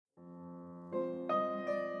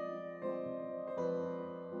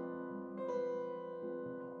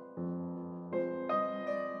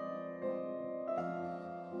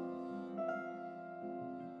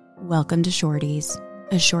Welcome to Shorties,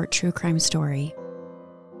 a short true crime story.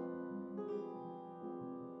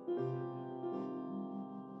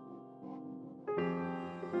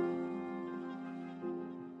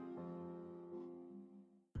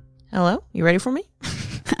 Hello? You ready for me?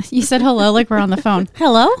 You said hello like we're on the phone.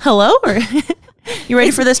 Hello? Hello? Or you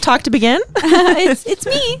ready for this talk to begin? It's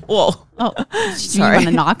me. Whoa. Oh, Sorry. You want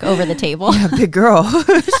to knock over the table? Yeah, big girl.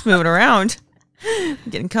 Just moving around.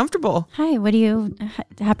 Getting comfortable. Hi, what do you...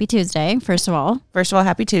 Happy Tuesday, first of all. First of all,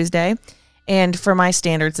 happy Tuesday. And for my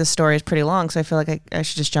standards, this story is pretty long, so I feel like I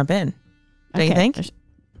should just jump in. Don't you think?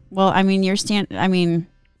 Well, I mean,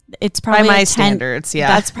 it's probably... By my standards, yeah.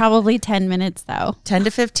 That's probably 10 minutes, though. 10 to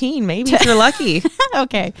 15, maybe, if you're lucky.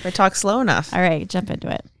 Okay. If I talk slow enough. All right, jump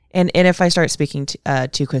into it. And if I start speaking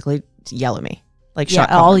too quickly, yell at me. Like, Yeah,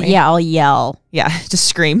 I'll yell. Yeah, just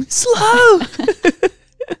scream, slow.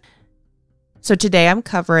 So today I'm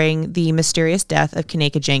covering the mysterious death of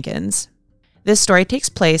Kenneka Jenkins. This story takes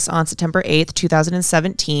place on September 8th,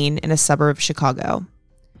 2017 in a suburb of Chicago.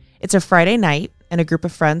 It's a Friday night and a group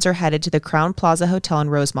of friends are headed to the Crown Plaza Hotel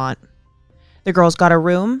in Rosemont. The girls got a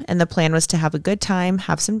room and the plan was to have a good time,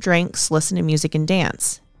 have some drinks, listen to music, and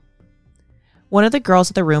dance. One of the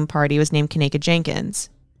girls at the room party was named Kenneka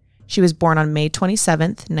Jenkins. She was born on May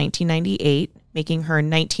 27th, 1998, making her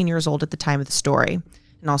 19 years old at the time of the story,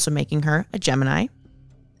 and also making her a Gemini.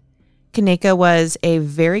 Kenneka was a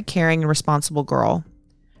very caring and responsible girl.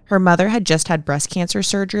 Her mother had just had breast cancer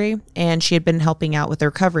surgery, and she had been helping out with the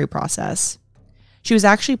recovery process. She was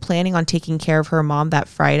actually planning on taking care of her mom that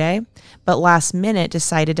Friday, but last minute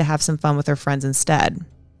decided to have some fun with her friends instead.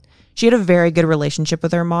 She had a very good relationship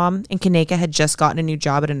with her mom, and Kenneka had just gotten a new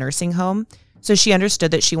job at a nursing home, so she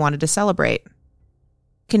understood that she wanted to celebrate.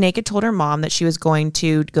 Kenneka told her mom that she was going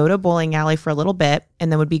to go to a bowling alley for a little bit and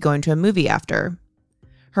then would be going to a movie after.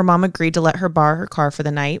 Her mom agreed to let her borrow her car for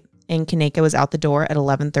the night, and Kenneka was out the door at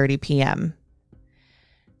 11:30 p.m.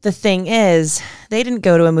 The thing is, they didn't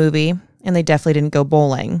go to a movie, and they definitely didn't go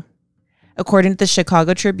bowling. According to the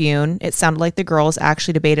Chicago Tribune, it sounded like the girls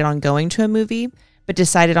actually debated on going to a movie, but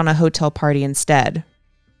decided on a hotel party instead.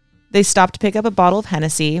 They stopped to pick up a bottle of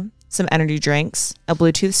Hennessy, some energy drinks, a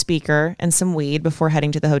Bluetooth speaker, and some weed before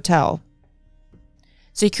heading to the hotel.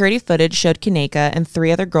 Security footage showed Kenneka and 3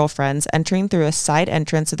 other girlfriends entering through a side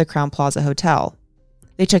entrance of the Crown Plaza Hotel.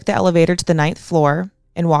 They took the elevator to the 9th floor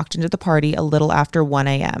and walked into the party a little after 1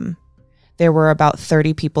 a.m. There were about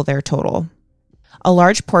 30 people there total. A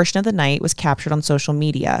large portion of the night was captured on social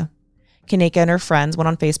media. Kenneka and her friends went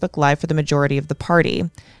on Facebook Live for the majority of the party,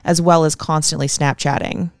 as well as constantly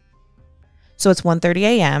Snapchatting. So it's 1:30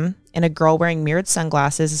 a.m., and a girl wearing mirrored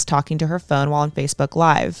sunglasses is talking to her phone while on Facebook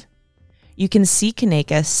Live. You can see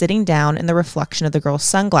Kenneka sitting down in the reflection of the girl's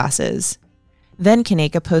sunglasses. Then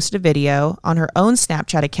Kenneka posted a video on her own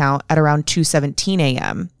Snapchat account at around 2:17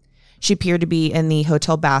 a.m. She appeared to be in the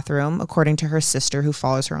hotel bathroom, according to her sister who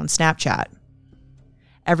follows her on Snapchat.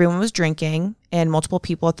 Everyone was drinking, and multiple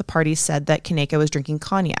people at the party said that Kenneka was drinking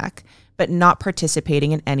cognac, but not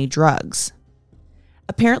participating in any drugs.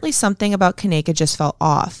 Apparently something about Kenneka just felt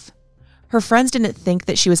off. Her friends didn't think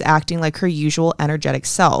that she was acting like her usual energetic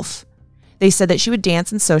self. They said that she would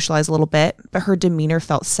dance and socialize a little bit, but her demeanor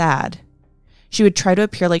felt sad. She would try to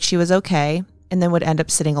appear like she was okay, and then would end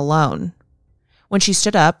up sitting alone. When she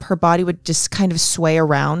stood up, her body would just kind of sway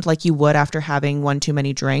around like you would after having one too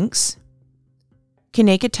many drinks.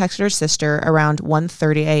 Kenneka texted her sister around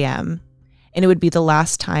 1:30 a.m., and it would be the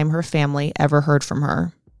last time her family ever heard from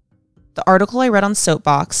her. The article I read on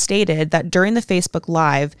Soapbox stated that during the Facebook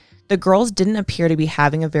Live, the girls didn't appear to be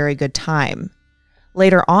having a very good time.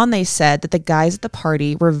 Later on, they said that the guys at the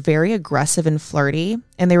party were very aggressive and flirty,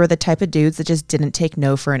 and they were the type of dudes that just didn't take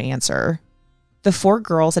no for an answer. The 4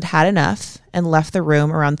 girls had had enough and left the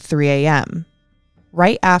room around 3 a.m.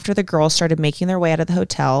 Right after the girls started making their way out of the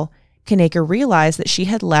hotel, Kenneka realized that she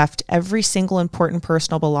had left every single important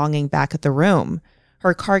personal belonging back at the room.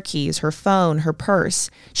 Her car keys, her phone, her purse.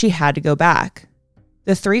 She had to go back.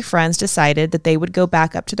 The 3 friends decided that they would go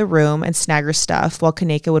back up to the room and snag her stuff while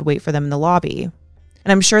Kenneka would wait for them in the lobby.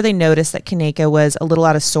 And I'm sure they noticed that Kenneka was a little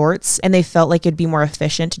out of sorts and they felt like it'd be more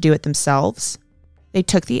efficient to do it themselves. They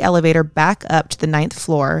took the elevator back up to the 9th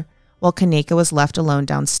floor while Kenneka was left alone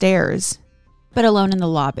downstairs. But alone in the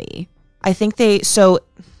lobby. So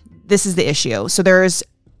this is the issue. So there's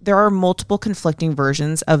there are multiple conflicting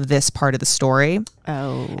versions of this part of the story.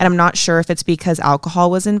 Oh. And I'm not sure if it's because alcohol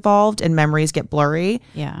was involved and memories get blurry.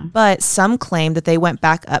 Yeah. But some claim that they went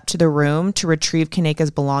back up to the room to retrieve Kenneka's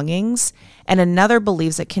belongings. And another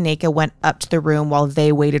believes that Kenneka went up to the room while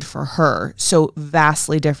they waited for her. So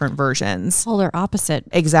vastly different versions. Polar opposite.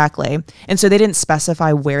 Exactly. And so they didn't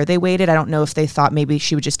specify where they waited. I don't know if they thought maybe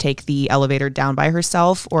she would just take the elevator down by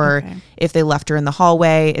herself or if they left her in the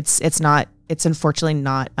hallway. It's unfortunately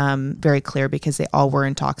not very clear because they all were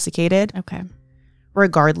intoxicated. Okay.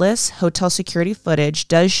 Regardless, hotel security footage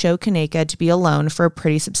does show Kenneka to be alone for a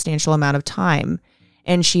pretty substantial amount of time,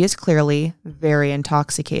 and she is clearly very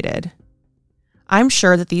intoxicated. I'm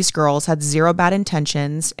sure that these girls had zero bad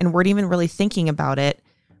intentions and weren't even really thinking about it,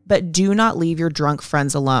 but do not leave your drunk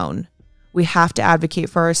friends alone. We have to advocate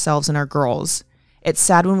for ourselves and our girls. It's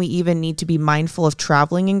sad when we even need to be mindful of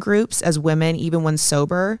traveling in groups as women, even when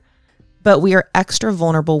sober, but we are extra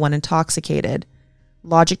vulnerable when intoxicated.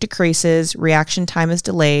 Logic decreases, reaction time is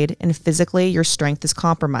delayed, and physically your strength is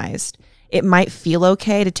compromised. It might feel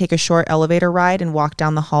okay to take a short elevator ride and walk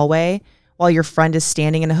down the hallway while your friend is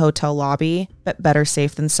standing in a hotel lobby, but better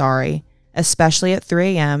safe than sorry, especially at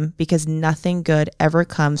 3 a.m. because nothing good ever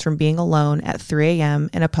comes from being alone at 3 a.m.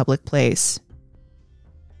 in a public place.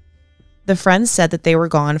 The friends said that they were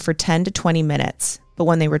gone for 10 to 20 minutes, but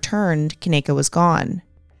when they returned, Kenneka was gone.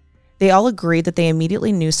 They all agreed that they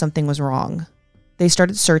immediately knew something was wrong. They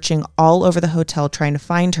started searching all over the hotel trying to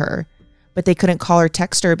find her, but they couldn't call or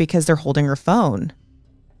text her because they're holding her phone.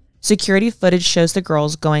 Security footage shows the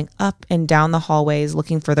girls going up and down the hallways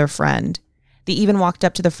looking for their friend. They even walked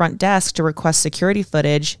up to the front desk to request security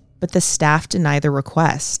footage, but the staff denied the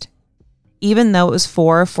request. Even though it was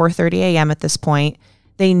 4:30 a.m. at this point,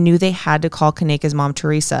 they knew they had to call Kenneka's mom,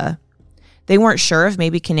 Teresa. They weren't sure if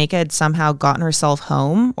maybe Kenneka had somehow gotten herself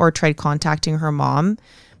home or tried contacting her mom,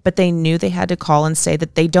 but they knew they had to call and say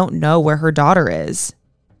that they don't know where her daughter is.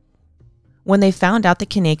 When they found out that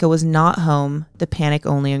Kenneka was not home, the panic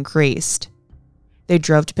only increased. They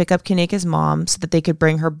drove to pick up Kenneka's mom so that they could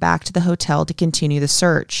bring her back to the hotel to continue the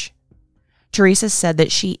search. Teresa said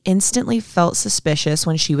that she instantly felt suspicious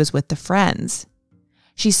when she was with the friends.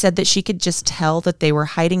 She said that she could just tell that they were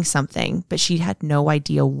hiding something, but she had no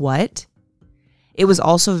idea what. It was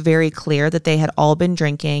also very clear that they had all been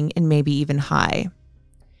drinking and maybe even high.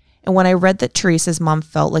 And when I read that Teresa's mom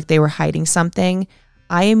felt like they were hiding something,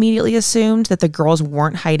 I immediately assumed that the girls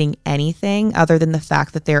weren't hiding anything other than the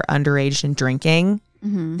fact that they're underage and drinking.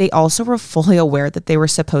 Mm-hmm. They also were fully aware that they were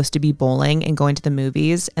supposed to be bowling and going to the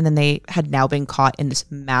movies, and then they had now been caught in this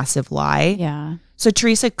massive lie. Yeah. So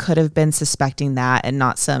Teresa could have been suspecting that and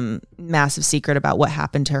not some massive secret about what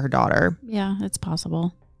happened to her daughter. Yeah, it's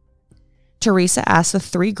possible. Teresa asked the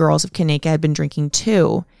 3 girls if Kenneka had been drinking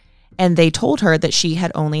too, and they told her that she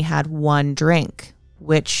had only had 1 drink,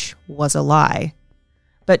 which was a lie.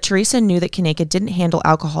 But Teresa knew that Kenneka didn't handle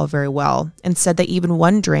alcohol very well and said that even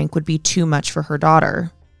 1 drink would be too much for her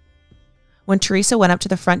daughter. When Teresa went up to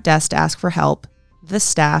the front desk to ask for help, the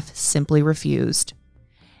staff simply refused.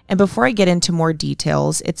 And before I get into more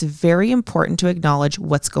details, it's very important to acknowledge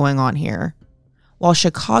what's going on here. While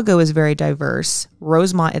Chicago is very diverse,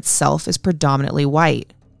 Rosemont itself is predominantly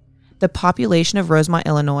white. The population of Rosemont,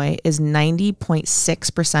 Illinois is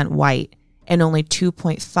 90.6% white and only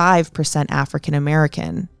 2.5% African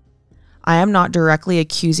American. I am not directly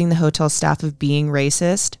accusing the hotel staff of being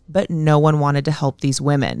racist, but no one wanted to help these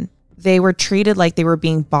women. They were treated like they were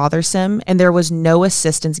being bothersome, and there was no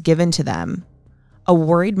assistance given to them. A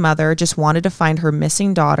worried mother just wanted to find her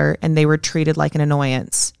missing daughter, and they were treated like an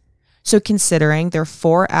annoyance. So considering there are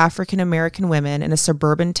 4 African American women in a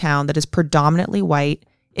suburban town that is predominantly white,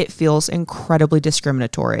 it feels incredibly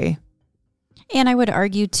discriminatory. And I would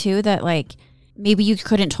argue too that like maybe you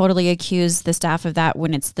couldn't totally accuse the staff of that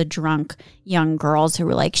when it's the drunk young girls who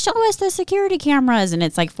were like, show us the security cameras, and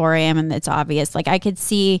it's like 4 a.m. and it's obvious. Like I could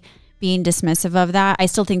see being dismissive of that. I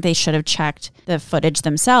still think they should have checked the footage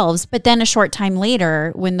themselves. But then a short time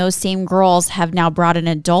later, when those same girls have now brought an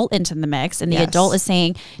adult into the mix and the adult is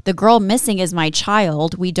saying, the girl missing is my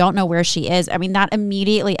child, we don't know where she is. I mean, that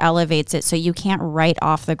immediately elevates it. So you can't write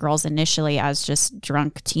off the girls initially as just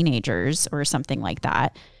drunk teenagers or something like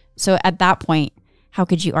that. So at that point, how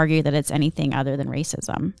could you argue that it's anything other than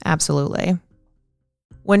racism? Absolutely.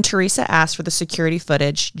 When Teresa asked for the security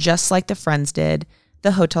footage, just like the friends did,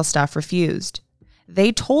 the hotel staff refused.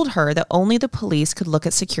 They told her that only the police could look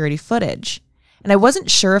at security footage. And I wasn't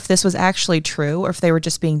sure if this was actually true or if they were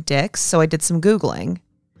just being dicks, so I did some Googling.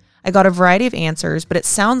 I got a variety of answers, but it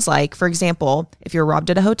sounds like, for example, if you're robbed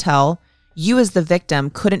at a hotel, You as the victim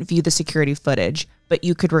couldn't view the security footage, but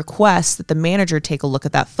you could request that the manager take a look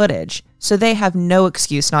at that footage, so they have no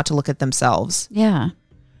excuse not to look at themselves. Yeah.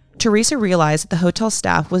 Teresa realized that the hotel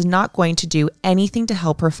staff was not going to do anything to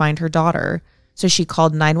help her find her daughter, so she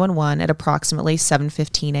called 911 at approximately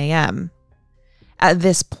 7:15 a.m. At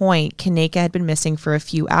this point, Kenneka had been missing for a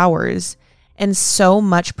few hours, and so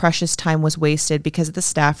much precious time was wasted because of the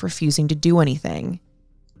staff refusing to do anything.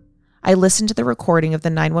 I listened to the recording of the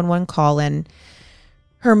 911 call, and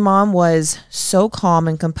her mom was so calm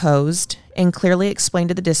and composed and clearly explained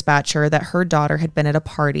to the dispatcher that her daughter had been at a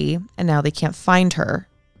party and now they can't find her.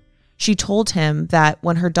 She told him that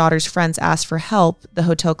when her daughter's friends asked for help, the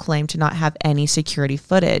hotel claimed to not have any security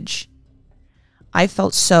footage. I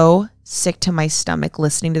felt so sick to my stomach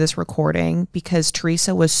listening to this recording because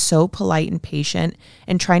Teresa was so polite and patient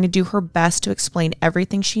and trying to do her best to explain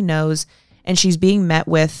everything she knows, and she's being met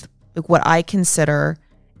with what I consider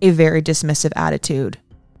a very dismissive attitude.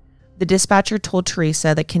 The dispatcher told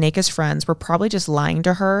Teresa that Kenneka's friends were probably just lying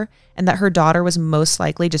to her and that her daughter was most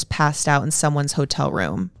likely just passed out in someone's hotel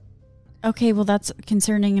room. Okay, well, that's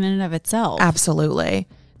concerning in and of itself. Absolutely.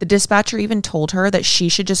 The dispatcher even told her that she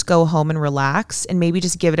should just go home and relax and maybe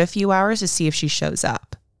just give it a few hours to see if she shows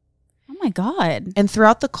up. Oh my God. And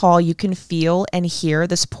throughout the call, you can feel and hear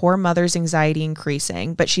this poor mother's anxiety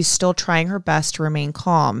increasing, but she's still trying her best to remain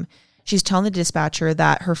calm. She's telling the dispatcher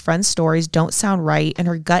that her friend's stories don't sound right and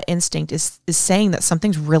her gut instinct is saying that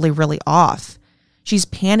something's really, really off. She's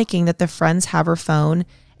panicking that the friends have her phone,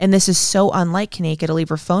 and this is so unlike Kenneka to leave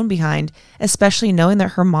her phone behind, especially knowing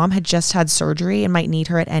that her mom had just had surgery and might need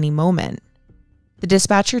her at any moment. The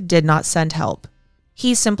dispatcher did not send help.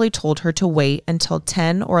 He simply told her to wait until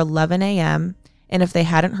 10 or 11 a.m., and if they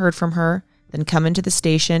hadn't heard from her, then come into the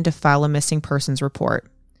station to file a missing persons report.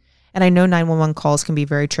 And I know 911 calls can be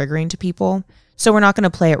very triggering to people, so we're not going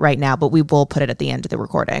to play it right now, but we will put it at the end of the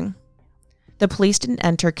recording. The police didn't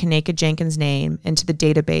enter Kenneka Jenkins' name into the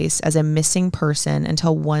database as a missing person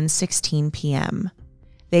until 1:16 p.m.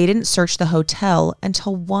 They didn't search the hotel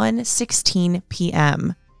until 1:16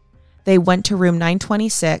 p.m. They went to room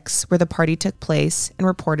 926 where the party took place and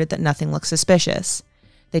reported that nothing looked suspicious.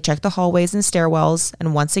 They checked the hallways and stairwells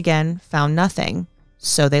and once again found nothing,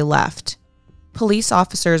 so they left. Police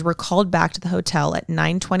officers were called back to the hotel at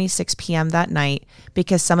 9:26 p.m. that night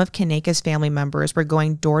because some of Kenneka's family members were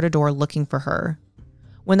going door to door looking for her.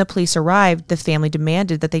 When the police arrived, the family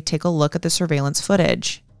demanded that they take a look at the surveillance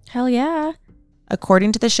footage. Hell yeah.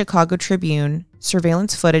 According to the Chicago Tribune,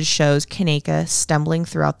 surveillance footage shows Kenneka stumbling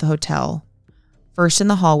throughout the hotel, first in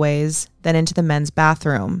the hallways, then into the men's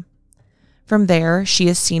bathroom. From there, she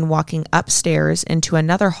is seen walking upstairs into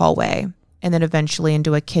another hallway, and then eventually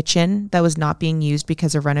into a kitchen that was not being used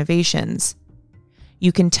because of renovations.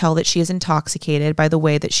 You can tell that she is intoxicated by the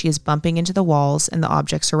way that she is bumping into the walls and the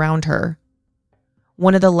objects around her.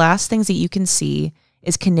 One of the last things that you can see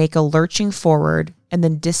is Kenneka lurching forward and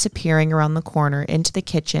then disappearing around the corner into the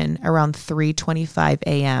kitchen around 3:25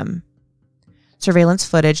 a.m. Surveillance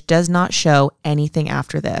footage does not show anything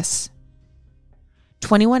after this.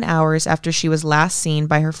 21 hours after she was last seen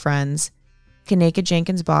by her friends, Kenneka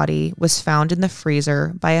Jenkins' body was found in the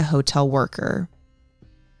freezer by a hotel worker.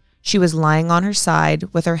 She was lying on her side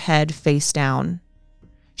with her head face down.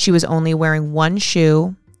 She was only wearing one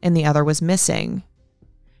shoe and the other was missing.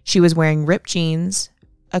 She was wearing ripped jeans,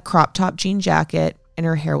 a crop top jean jacket, and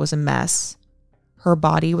her hair was a mess. Her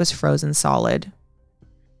body was frozen solid.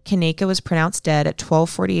 Kenneka was pronounced dead at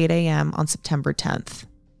 12:48 a.m. on September 10th.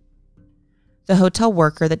 The hotel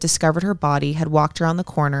worker that discovered her body had walked around the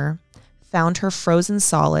corner, found her frozen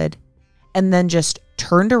solid, and then just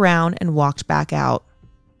turned around and walked back out.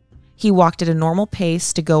 He walked at a normal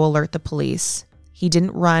pace to go alert the police. He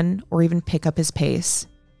didn't run or even pick up his pace.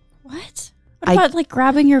 What? What about like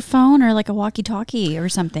grabbing your phone or like a walkie-talkie or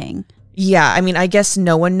something? Yeah, I mean, I guess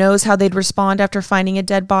no one knows how they'd respond after finding a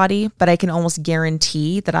dead body, but I can almost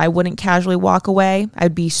guarantee that I wouldn't casually walk away.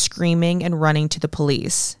 I'd be screaming and running to the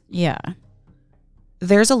police. Yeah.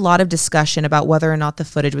 There's a lot of discussion about whether or not the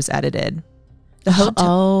footage was edited. The hotel.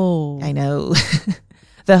 Oh. I know.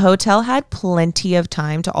 The hotel had plenty of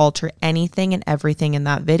time to alter anything and everything in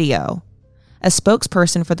that video. A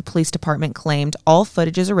spokesperson for the police department claimed all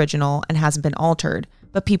footage is original and hasn't been altered,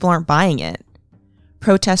 but people aren't buying it.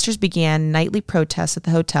 Protesters began nightly protests at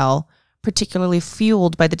the hotel, particularly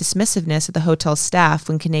fueled by the dismissiveness of the hotel staff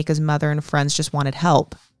when Kenneka's mother and friends just wanted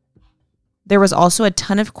help. There was also a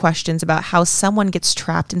ton of questions about how someone gets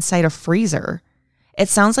trapped inside a freezer. It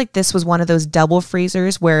sounds like this was one of those double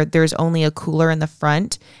freezers where there's only a cooler in the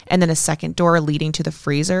front and then a second door leading to the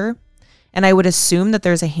freezer. And I would assume that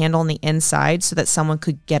there's a handle on the inside so that someone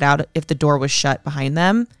could get out if the door was shut behind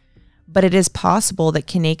them. But it is possible that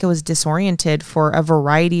Kenneka was disoriented for a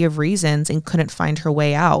variety of reasons and couldn't find her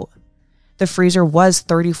way out. The freezer was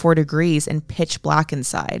 34 degrees and pitch black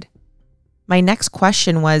inside. My next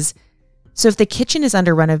question was, so if the kitchen is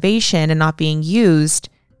under renovation and not being used,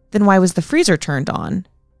 then why was the freezer turned on?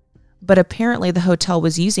 But apparently the hotel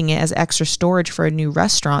was using it as extra storage for a new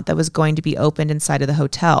restaurant that was going to be opened inside of the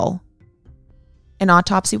hotel. An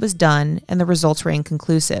autopsy was done and the results were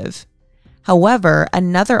inconclusive. However,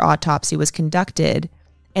 another autopsy was conducted,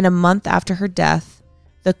 and a month after her death,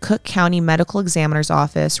 the Cook County Medical Examiner's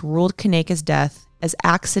Office ruled Kenneka's death as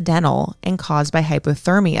accidental and caused by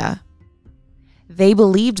hypothermia. They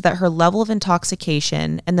believed that her level of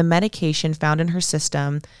intoxication and the medication found in her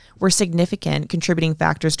system were significant contributing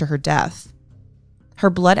factors to her death. Her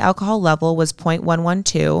blood alcohol level was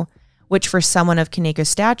 0.112, which for someone of Kenneka's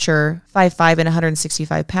stature, 5'5" and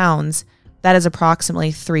 165 pounds, that is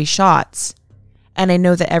approximately 3 shots. And I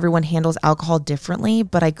know that everyone handles alcohol differently,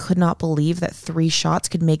 but I could not believe that 3 shots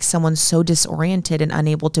could make someone so disoriented and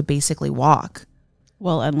unable to basically walk.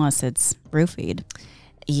 Well, unless it's roofied.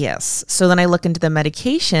 Yes. So then I look into the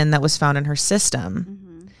medication that was found in her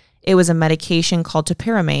system. It was a medication called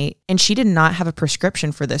topiramate, and she did not have a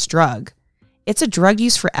prescription for this drug. It's a drug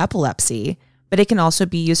used for epilepsy, but it can also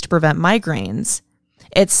be used to prevent migraines.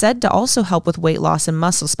 It's said to also help with weight loss and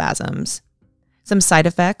muscle spasms. Some side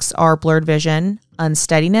effects are blurred vision,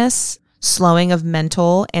 unsteadiness, slowing of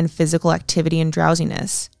mental and physical activity, and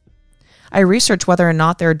drowsiness. I researched whether or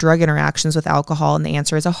not there are drug interactions with alcohol, and the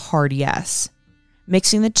answer is a hard yes.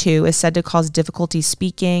 Mixing the two is said to cause difficulty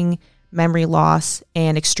speaking, memory loss,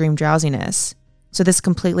 and extreme drowsiness. So this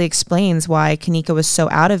completely explains why Kenneka was so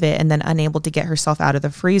out of it and then unable to get herself out of the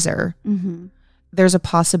freezer. There's a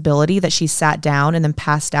possibility that she sat down and then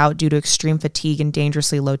passed out due to extreme fatigue and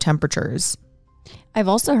dangerously low temperatures. I've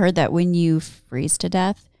also heard that when you freeze to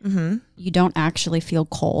death, you don't actually feel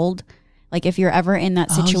cold. Like if you're ever in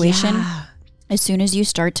that situation, as soon as you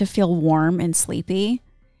start to feel warm and sleepy,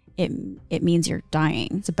 it means you're dying.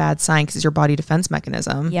 It's a bad sign because it's your body defense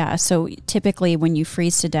mechanism. Yeah. So typically when you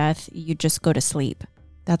freeze to death, you just go to sleep.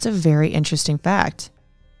 That's a very interesting fact.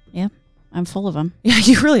 Yeah. I'm full of them. Yeah,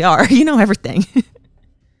 you really are. You know everything.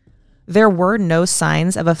 There were no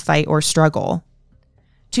signs of a fight or struggle.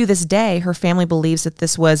 To this day, her family believes that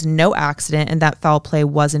this was no accident and that foul play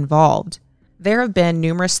was involved. There have been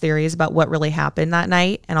numerous theories about what really happened that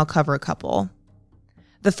night, and I'll cover a couple.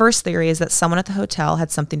 The first theory is that someone at the hotel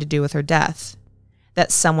had something to do with her death.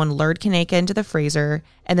 That someone lured Kenneka into the freezer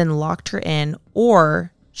and then locked her in,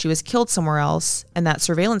 or she was killed somewhere else and that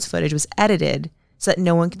surveillance footage was edited so that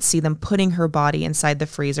no one could see them putting her body inside the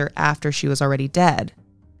freezer after she was already dead.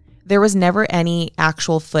 There was never any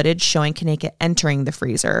actual footage showing Kenneka entering the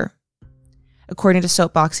freezer. According to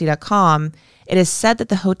soapboxy.com, it is said that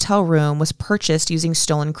the hotel room was purchased using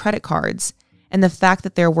stolen credit cards, and the fact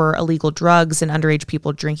that there were illegal drugs and underage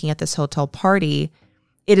people drinking at this hotel party,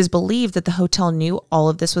 it is believed that the hotel knew all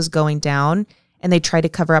of this was going down and they tried to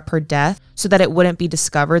cover up her death so that it wouldn't be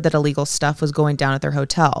discovered that illegal stuff was going down at their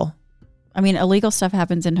hotel. I mean, illegal stuff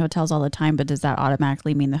happens in hotels all the time, but does that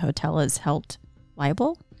automatically mean the hotel is held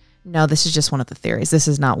liable? No, this is just one of the theories. This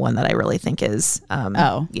is not one that I really think is.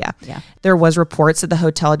 Yeah. There was reports that the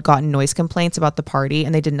hotel had gotten noise complaints about the party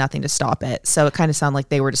and they did nothing to stop it. So it kind of sounded like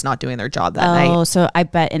they were just not doing their job that night. Oh, so I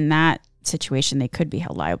bet in that situation they could be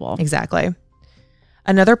held liable. Exactly.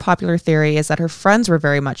 Another popular theory is that her friends were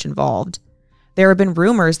very much involved. There have been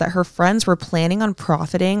rumors that her friends were planning on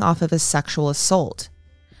profiting off of a sexual assault.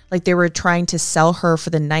 Like they were trying to sell her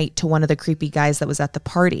for the night to one of the creepy guys that was at the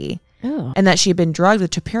party. Oh. And that she had been drugged with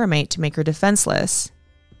topiramate to make her defenseless.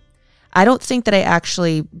 I don't think that I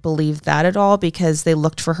actually believe that at all because they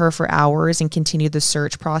looked for her for hours and continued the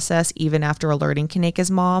search process even after alerting Kenneka's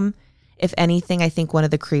mom. If anything, I think one of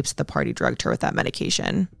the creeps at the party drugged her with that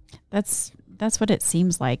medication. That's what it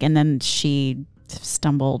seems like. And then she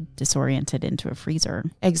stumbled disoriented into a freezer.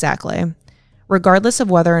 Exactly. Regardless of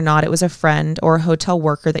whether or not it was a friend or a hotel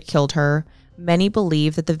worker that killed her, many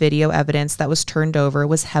believe that the video evidence that was turned over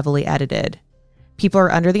was heavily edited. People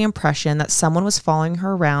are under the impression that someone was following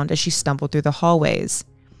her around as she stumbled through the hallways.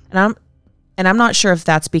 And I'm not sure if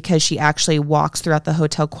that's because she actually walks throughout the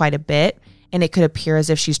hotel quite a bit and it could appear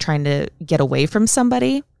as if she's trying to get away from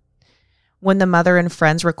somebody. When the mother and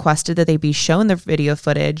friends requested that they be shown the video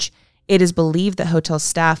footage, it is believed that hotel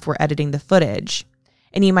staff were editing the footage.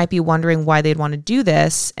 And you might be wondering why they'd want to do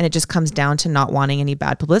this, and it just comes down to not wanting any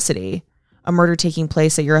bad publicity. A murder taking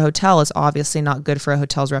place at your hotel is obviously not good for a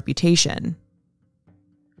hotel's reputation.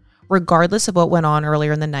 Regardless of what went on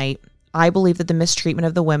earlier in the night, I believe that the mistreatment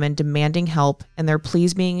of the women demanding help and their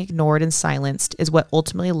pleas being ignored and silenced is what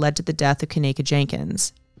ultimately led to the death of Kenneka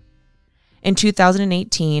Jenkins. In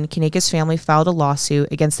 2018, Kenneka's family filed a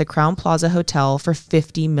lawsuit against the Crowne Plaza Hotel for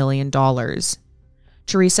 $50 million.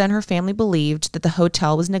 Teresa and her family believed that the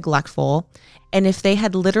hotel was neglectful, and if they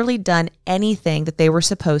had literally done anything that they were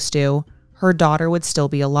supposed to, her daughter would still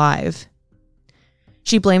be alive.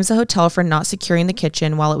 She blames the hotel for not securing the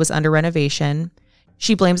kitchen while it was under renovation.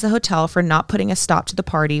 She blames the hotel for not putting a stop to the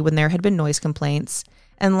party when there had been noise complaints.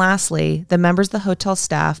 And lastly, the members of the hotel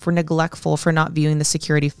staff were neglectful for not viewing the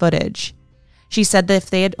security footage. She said that if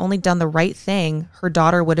they had only done the right thing, her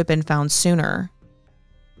daughter would have been found sooner.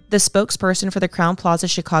 The spokesperson for the Crowne Plaza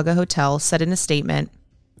Chicago Hotel said in a statement,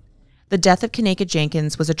 "The death of Kenneka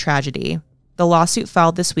Jenkins was a tragedy. The lawsuit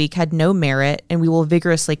filed this week had no merit, and we will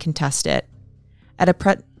vigorously contest it. At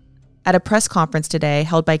a press conference today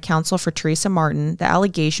held by counsel for Teresa Martin, the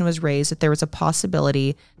allegation was raised that there was a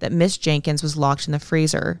possibility that Miss Jenkins was locked in the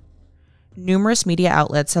freezer. Numerous media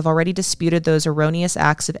outlets have already disputed those erroneous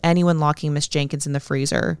acts of anyone locking Miss Jenkins in the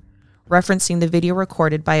freezer, referencing the video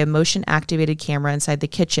recorded by a motion-activated camera inside the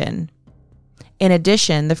kitchen. In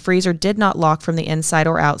addition, the freezer did not lock from the inside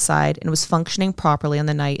or outside and was functioning properly on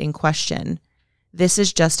the night in question. This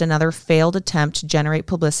is just another failed attempt to generate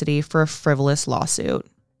publicity for a frivolous lawsuit."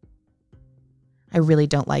 I really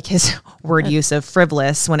don't like his word use of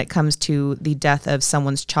frivolous when it comes to the death of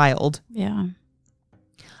someone's child. Yeah.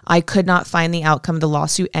 I could not find the outcome of the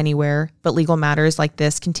lawsuit anywhere, but legal matters like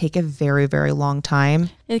this can take a very, very long time.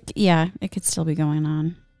 It could still be going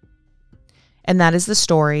on. And that is the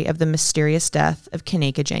story of the mysterious death of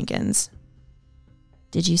Kenneka Jenkins.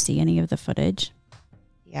 Did you see any of the footage?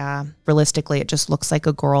 Yeah. Realistically, it just looks like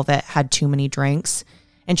a girl that had too many drinks.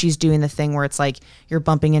 And she's doing the thing where it's like you're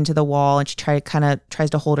bumping into the wall and she tries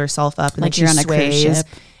to hold herself up and like then she you're on a cruise sways. ship.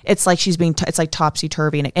 It's like she's being, it's like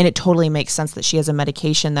topsy-turvy. And it totally makes sense that she has a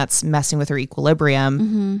medication that's messing with her equilibrium.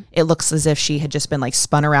 Mm-hmm. It looks as if she had just been like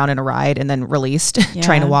spun around in a ride and then released,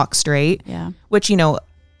 trying to walk straight. Yeah. Which, a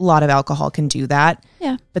lot of alcohol can do that.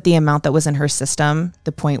 Yeah. But the amount that was in her system,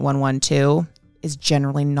 the 0.112, is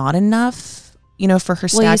generally not enough, for her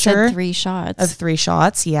stature. You said 3 shots. Of 3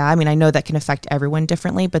 shots. Yeah. I mean, I know that can affect everyone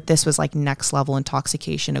differently, but this was like next level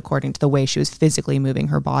intoxication according to the way she was physically moving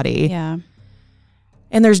her body. Yeah.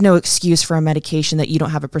 And there's no excuse for a medication that you don't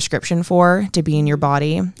have a prescription for to be in your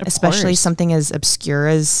body, especially something as obscure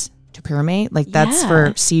as topiramate. Like that's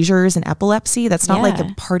for seizures and epilepsy. That's not like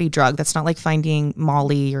a party drug. That's not like finding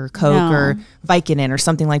Molly or Coke or Vicodin or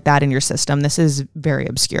something like that in your system. This is very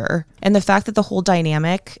obscure. And the fact that the whole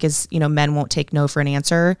dynamic is, men won't take no for an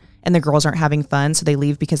answer and the girls aren't having fun, so they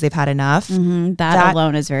leave because they've had enough. Mm-hmm. That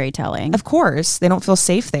alone is very telling. Of course. They don't feel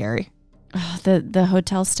safe there. The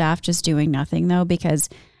hotel staff just doing nothing though, because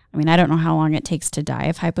I don't know how long it takes to die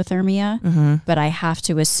of hypothermia, but I have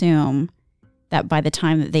to assume that by the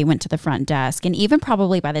time that they went to the front desk, and even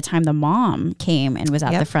probably by the time the mom came and was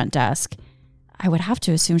at the front desk, I would have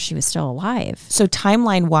to assume she was still alive. So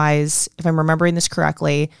timeline wise, if I'm remembering this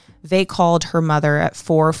correctly, they called her mother at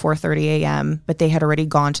 4:30 a.m., but they had already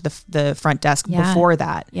gone to the front desk before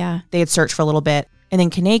that. Yeah. They had searched for a little bit. And then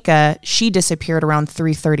Kenneka, she disappeared around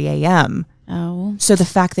 3:30 a.m. Oh. So the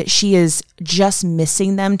fact that she is just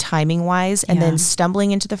missing them timing wise and then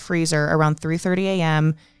stumbling into the freezer around 3:30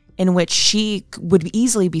 a.m., in which she would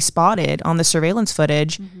easily be spotted on the surveillance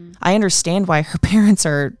footage, I understand why her parents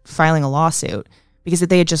are filing a lawsuit, because if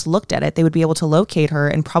they had just looked at it, they would be able to locate her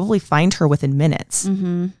and probably find her within minutes.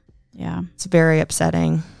 Mm-hmm. Yeah. It's very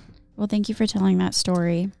upsetting. Well, thank you for telling that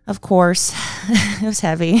story. Of course. It was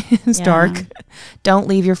heavy. It was dark. Don't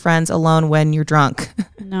leave your friends alone when you're drunk.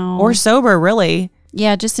 No. Or sober, really.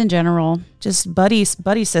 Yeah, just in general. Just buddy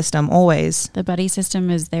system, always. The buddy system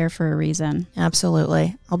is there for a reason.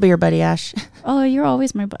 Absolutely. I'll be your buddy, Ash. Oh, you're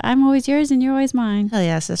always I'm always yours and you're always mine. Hell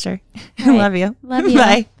yeah, sister. Right. I love you. Love you.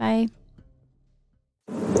 Bye. Bye.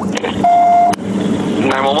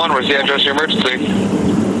 911, where's the address of your emergency?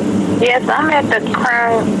 Yes, I'm at the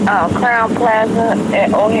Crowne Plaza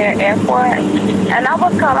at O'Hare Airport, and I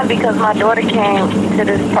was calling because my daughter came to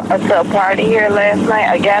to a party here last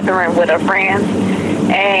night, a gathering with her friends,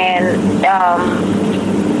 and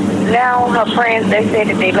now her friends, they say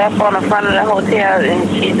that they left on the front of the hotel, and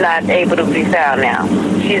she's not able to be found now.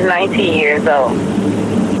 She's 19 years old.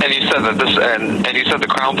 And you said that and you said the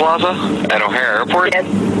Crowne Plaza at O'Hare Airport?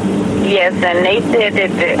 Yes, and they said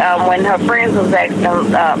that when her friends was asking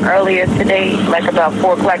them earlier today, like about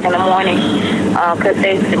 4 o'clock in the morning, because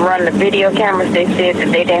they run the video cameras, they said that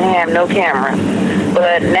they didn't have no cameras.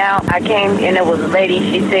 But now I came and it was a lady.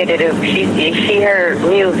 She said that she heard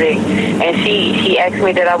music, and she asked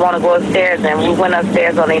me that I want to go upstairs, and we went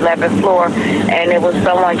upstairs on the 11th floor, and it was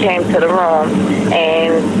someone came to the room,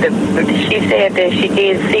 and she said that she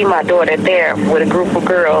did see my daughter there with a group of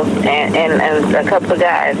girls and a couple of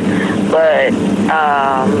guys, but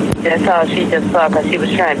that's all she just saw because she was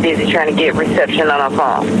busy trying to get reception on her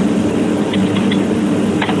phone.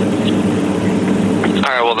 All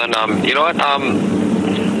right, well then, you know what?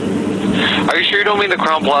 Are you sure you don't mean the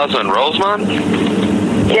Crown Plaza in Rosemont?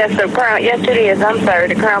 Yes, yes it is. I'm sorry,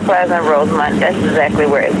 the Crown Plaza in Rosemont. That's exactly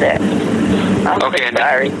where it's at. I'm okay, so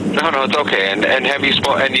sorry. No, it's okay. And have you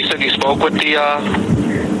and you said you spoke with the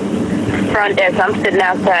front desk? I'm sitting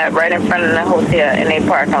outside, right in front of the hotel in a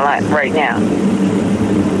parking lot right now.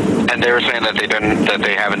 And they were saying that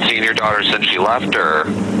they haven't seen your daughter since she left, or?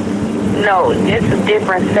 No, it's a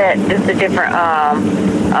different set. It's a different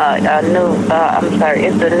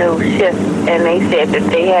it's a new shift, and they said that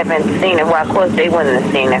they haven't seen her. Well, of course they wouldn't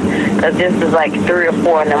have seen her because this is like 3 or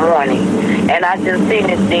 4 in the morning, and I just seen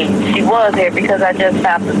that she was here because I just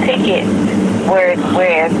found the ticket where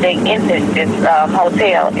they entered this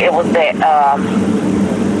hotel. It was at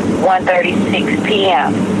 1:36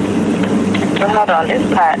 p.m. So hold on, this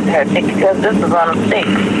part her ticket because this was on the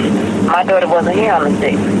 6th. My daughter wasn't here on the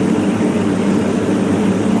 6th.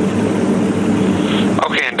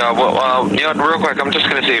 Okay, and you know, real quick, I'm just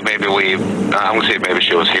gonna see if maybe I'm gonna see if maybe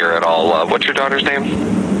she was here at all. What's your daughter's name?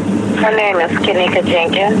 Her name is Kenneka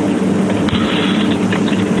Jenkins.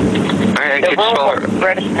 All right, could you spell her?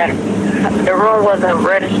 The room wasn't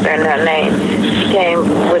registering her name. She came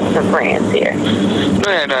with some friends here.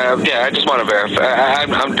 And yeah, I just want to verify.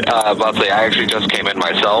 I'm about to say I actually just came in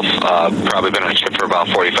myself. Probably been on shift for about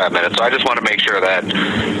 45 minutes, so I just want to make sure that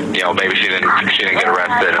maybe she didn't get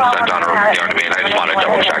arrested and sent on her. You know what I mean? I just want to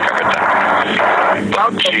double check everything.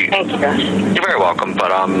 But Thank you. You're very welcome.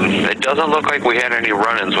 But it doesn't look like we had any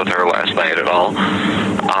run-ins with her last night at all.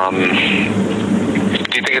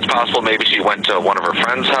 Do you think it's possible maybe she went to one of her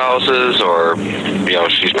friends' houses, or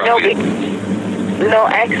she's probably? No,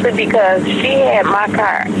 actually, because she had my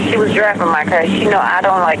car. She was driving my car. I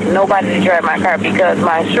don't like nobody to drive my car because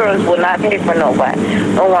my insurance will not pay for no one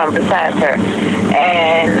besides her.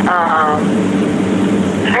 And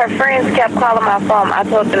her friends kept calling my phone. I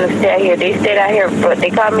told them to stay out here. They stayed out here, but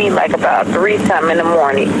they called me like about 3-something in the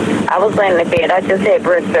morning. I was laying in bed. I just had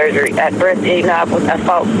breast surgery. I fought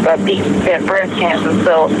deep breast cancer.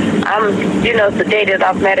 So I'm, sedated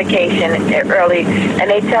off medication early. And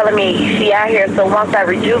they telling me she out here. So once I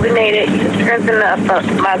rejuvenated, strengthened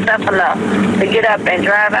myself enough to get up and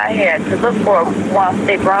drive out here to look for her. Once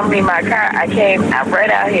they brought me my car, I right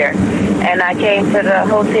out here. And I came to the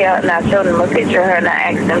hotel and I showed them a picture of her and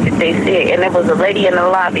I asked them if they see it. And there was a lady in the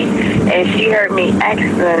lobby and she heard me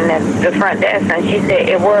asking the front desk and she said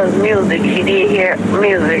it was music. She did hear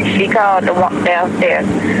music. She called to walk downstairs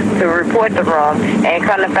to report the room and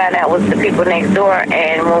come to find out it was the people next door.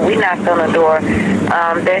 And when we knocked on the door,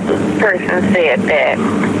 that person said that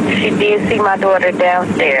she did see my daughter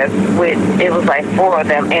downstairs it was like 4 of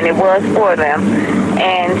them, and it was 4 of them.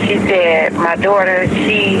 And she said my daughter,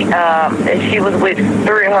 she was with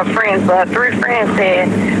 3 of her friends, but her 3 friends said,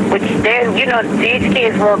 which then, these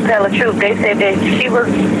kids won't tell the truth. They said that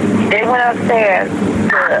they went upstairs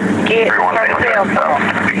to get her cell phone.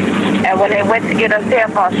 And when they went to get her cell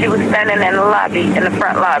phone, she was standing in the lobby, in the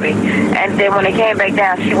front lobby. And then when they came back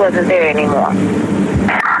down, she wasn't there anymore.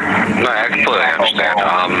 No, I completely understand.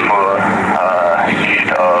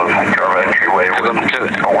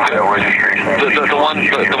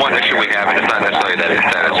 The one issue we have, and it's not necessarily that it's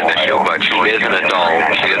an issue, but she is an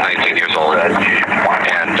adult. She is 19 years old, and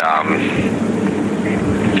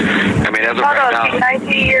I mean, as of right now, she's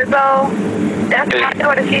 19 years old. That's my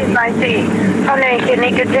daughter. She's 19. Her name is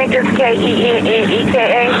Kenneka Jenkins,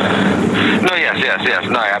 Kenneka. No, yes.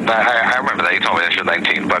 No, I remember that. You told me that she was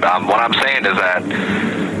 19. But what I'm saying is that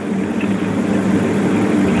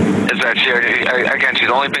she's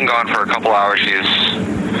only been gone for a couple hours. She's,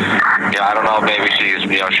 I don't know, maybe she's,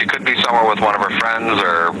 she could be somewhere with one of her friends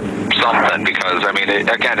or something, because, I mean,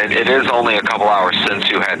 it is only a couple hours since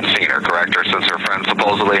you hadn't seen her, correct? Or since her friends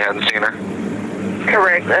supposedly hadn't seen her?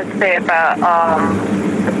 Correct. Let's say about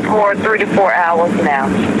 3 to 4 hours now,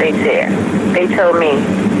 they said. They told me.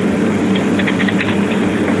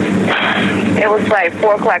 It was like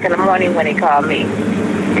 4 o'clock in the morning when they called me.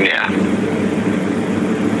 Yeah.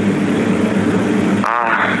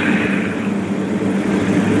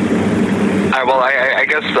 Well, I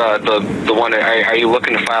guess the one, are you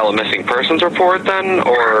looking to file a missing persons report then,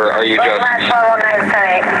 or are you just? My phone is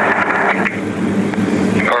saying.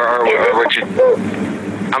 Or would you?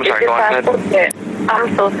 I'm sorry, go ahead.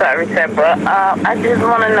 I'm so sorry, sir, but I just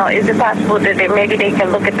want to know, is it possible that maybe they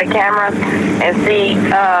can look at the cameras and see,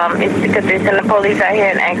 because they send the police out here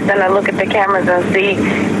and ask them to look at the cameras and see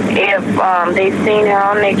if they've seen her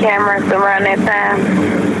on their cameras around that time?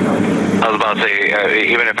 I was about to say,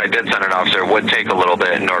 even if I did send an officer, it would take a little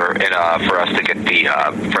bit in order for us to get the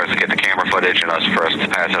camera footage and for us to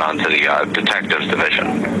pass it on to the detectives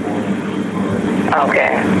division.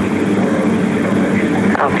 Okay.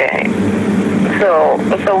 So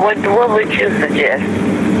what would you suggest?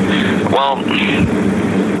 Well,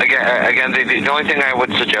 again, the only thing I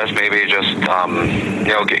would suggest maybe is just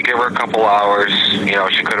give her a couple hours.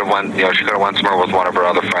 She could have went somewhere with one of her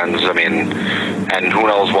other friends. I mean, and who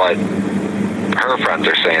knows what her friends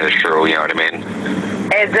are saying is true. You know what I mean?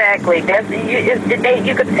 Exactly.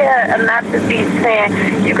 You could tell not to be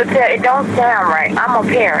saying. You could tell it don't sound right. I'm a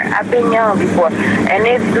parent. I've been young before, and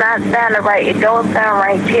it's not sounding right. It don't sound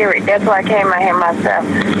right. Period. That's why I came out here myself,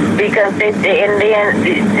 because and then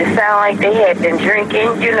it sounded like they had been drinking.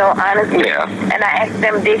 Honestly. Yeah. And I asked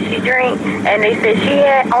them, did she drink? And they said she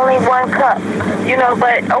had only 1 cup.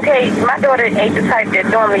 But okay, my daughter ain't the type that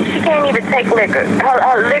normally she can't even take liquor.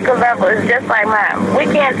 Her liquor level is just like mine. We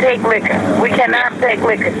can't take liquor. We cannot take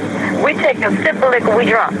liquor. We take a sip of liquor, we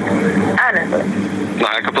drunk. Honestly. No,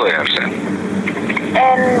 I completely understand.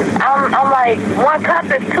 And I'm like, 1 cup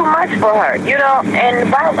is too much for her, And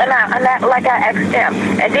like I asked them,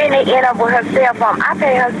 and then they end up with her cell phone. I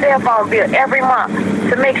pay her cell phone bill every month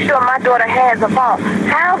to make sure my daughter has a phone.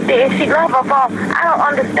 How did she love her phone? I don't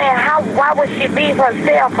understand why would she leave her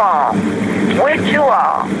cell phone with you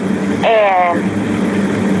all and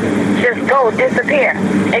just go disappear?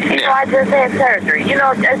 And she know I just had surgery. She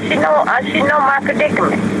know my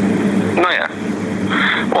predicament. No, yeah.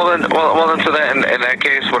 Well then, so that in that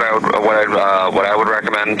case, what I would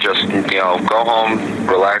recommend, just go home,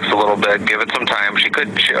 relax a little bit, give it some time.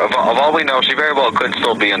 Of all we know, she very well could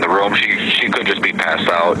still be in the room. She could just be passed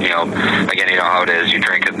out. Again, you know how it is. You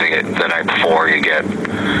drink it the night before, you get,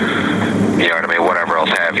 what I mean, whatever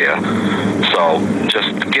else have you. So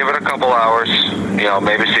just give it a couple hours.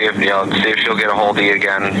 Maybe see if she'll get a hold of you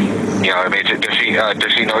again. I mean,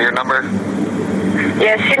 does she know your number?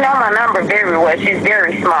 Yeah, she know my number very well. She's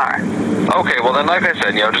very smart. Okay, well then, like I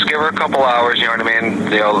said, just give her a couple hours. You know what I mean?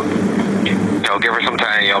 Give her some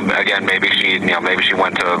time. Again, maybe she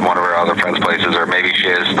went to one of her other friends' places, or maybe she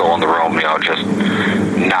is still in the room. Just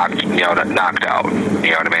knocked out.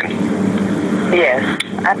 You know what I mean? Yes,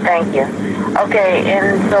 I thank you. Okay,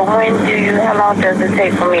 and so how long does it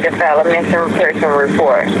take for me to file a missing person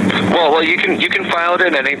report? Well, you can file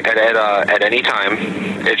it at any time.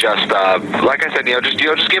 It just, like I said,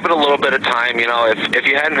 just give it a little bit of time. If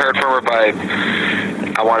you hadn't heard from her by,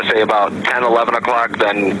 I want to say about 10, 11 o'clock,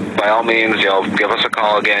 then by all means, give us a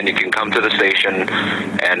call again. You can come to the station,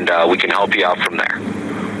 and we can help you out from there.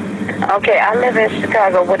 Okay, I live in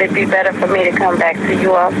Chicago. Would it be better for me to come back to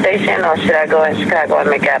you all station, or should I go in Chicago and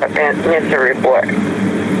make out a missing report?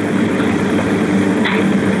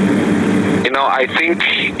 I think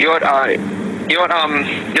you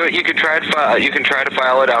could try to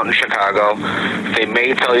file it out in Chicago. They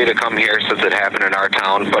may tell you to come here since it happened in our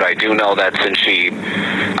town, but I do know that since she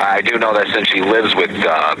lives with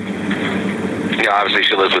obviously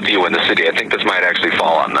she lives with you in the city, I think this might actually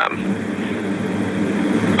fall on them.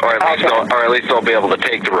 Or at least they'll be able to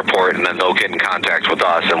take the report, and then they'll get in contact with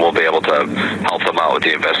us, and we'll be able to help them out with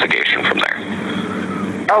the investigation from there.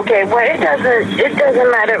 Okay, well, it doesn't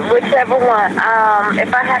matter, whichever one.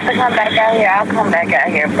 If I have to come back out here, I'll come back out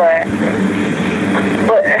here, but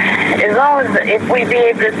as long as, if we be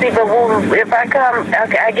able to see, if I come,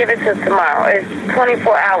 okay, I give it to tomorrow. It's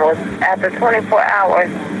 24 hours. After 24 hours,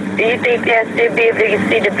 do you think they'll still be able to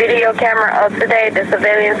see the video camera of today, the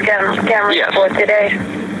surveillance camera yes. for today?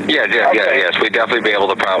 Yes, we'd definitely be able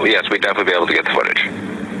to get the footage.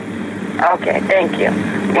 Okay, thank you.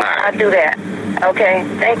 All right. I'll do that. Okay,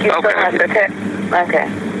 thank you so much. Okay.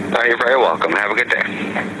 You're very welcome. Have a good day.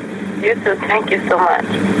 You too. Thank you so much.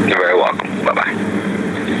 You're very welcome. Bye-bye.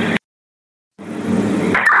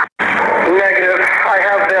 Negative. I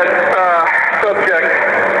have that subject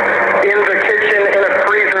in the kitchen in a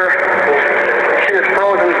freezer. She is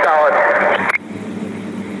frozen solid.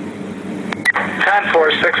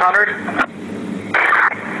 10-4, 600.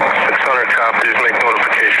 600 copies. Make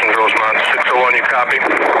notifications. Rosemont 601. You copy?